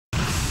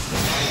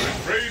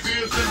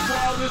craziest and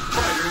wildest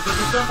fighters have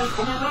assembled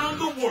from around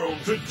the world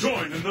to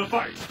join in the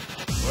fight.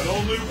 But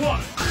only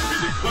one will be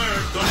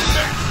declared the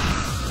next.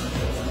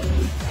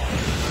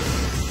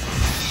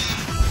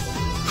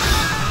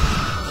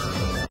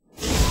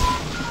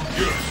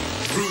 Good.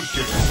 Prove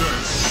your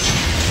concern.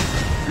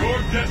 Your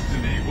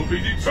destiny will be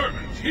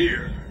determined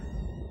here.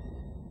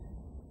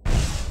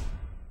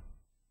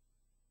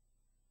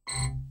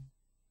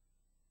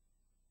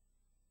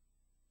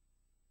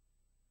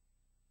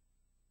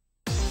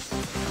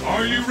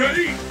 Are you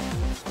ready?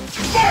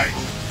 Fight!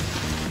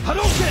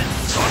 Hadouken!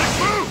 Sonic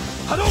Boom!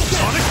 Hadouken!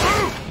 Sonic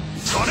Boom!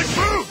 Sonic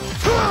Boom!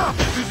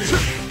 This is it.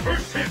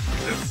 First hit.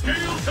 The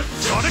scales have...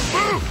 Sonic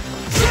Boom!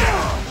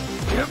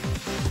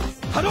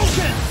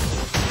 Hadouken!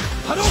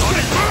 Hadouken!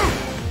 Sonic Boom!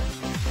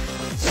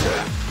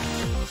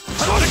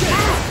 Sonic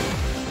Boom!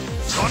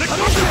 Sonic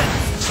Boom!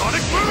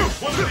 Sonic Boom!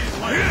 One of these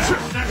fighters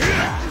will snatch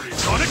victory.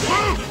 Sonic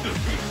Boom!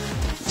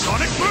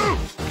 Sonic Boom!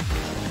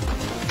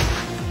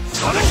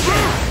 Sonic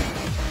Boom!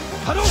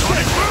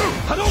 Hadouken!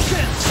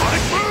 Hadouken!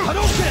 Sonic Boom!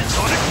 Hadouken!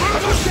 Sonic Boom!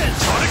 Hadouken!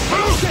 Sonic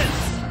Boom!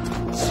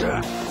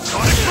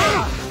 Sonic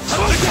Boom!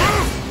 Sonic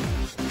Boom!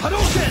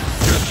 Hadouken!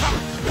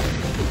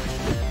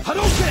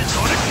 Hadouken!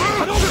 Sonic Boom!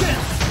 Hadouken!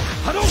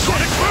 Hadouken!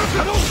 Sonic Boom!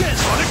 Hadouken!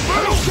 Sonic Boom!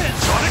 Hadouken!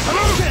 Sonic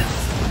Boom!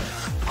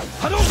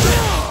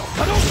 Hadouken!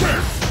 Hadouken!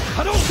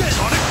 Hadouken!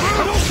 Sonic Boom!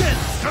 Hadouken!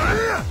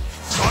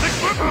 Sonic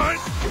Boom!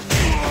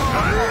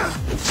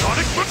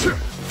 Sonic Boom!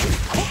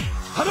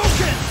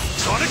 Hadouken!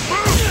 Sonic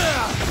Boom! Hadouken!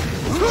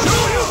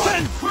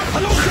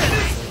 Hadouken! Hadouken!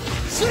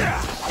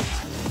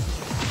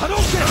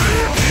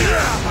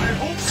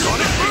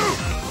 Sonic Boom!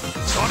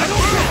 Sonic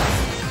Boom!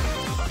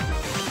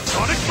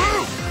 Sonic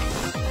Boom!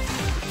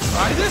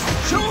 Try this!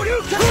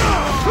 Shoryuken!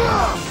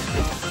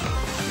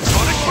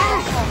 Sonic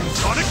Boom!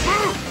 Sonic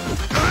Boom!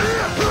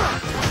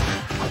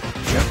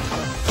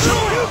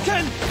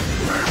 Shoryuken!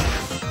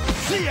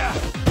 See ya!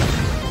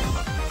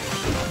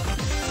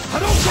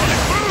 Hadouken!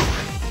 Sonic Boom!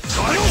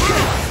 Sonic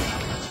Boom!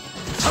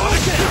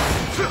 Hadouken!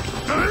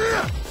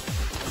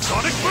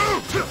 Sonic Boom!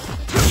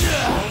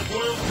 All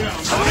boils down.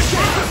 Sonic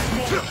Boom!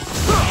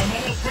 I'm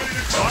almost ready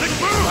to Sonic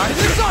Boom! Try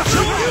this out!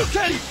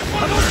 Shoryuken!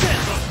 Hadouken!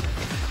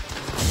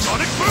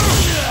 Sonic Boom!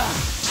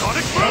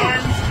 Sonic Boom!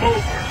 Time's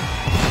over.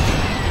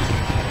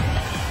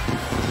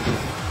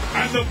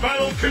 And the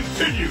battle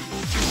continues.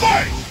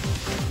 Fight!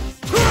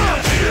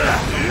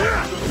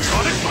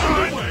 Sonic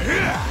Boom!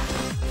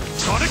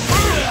 Sonic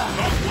Boom!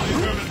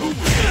 Who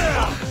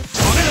wins?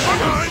 Sonic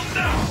Boom!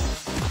 Now!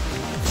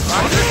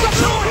 Try this out!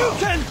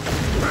 Shoryuken!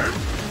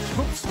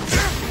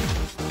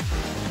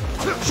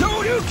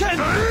 Shoryuken!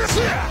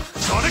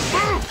 Sonic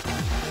Boom!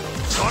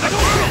 Sonic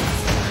Boom!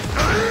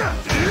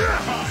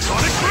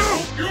 Sonic Boom!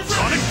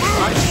 Sonic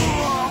Boom!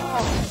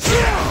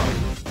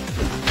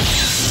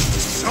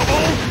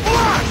 Double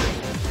block!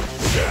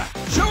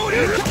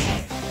 Shoryuken!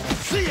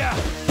 See ya! I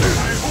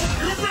hope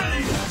you're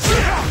ready!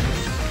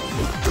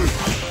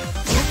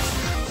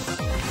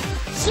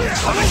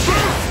 Sonic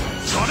Boom!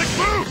 Sonic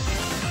Boom!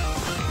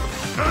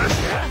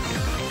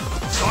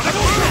 Sonic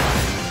Boom!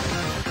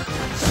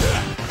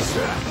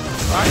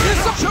 Try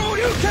this out!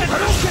 Shoryuken!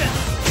 Hadouken!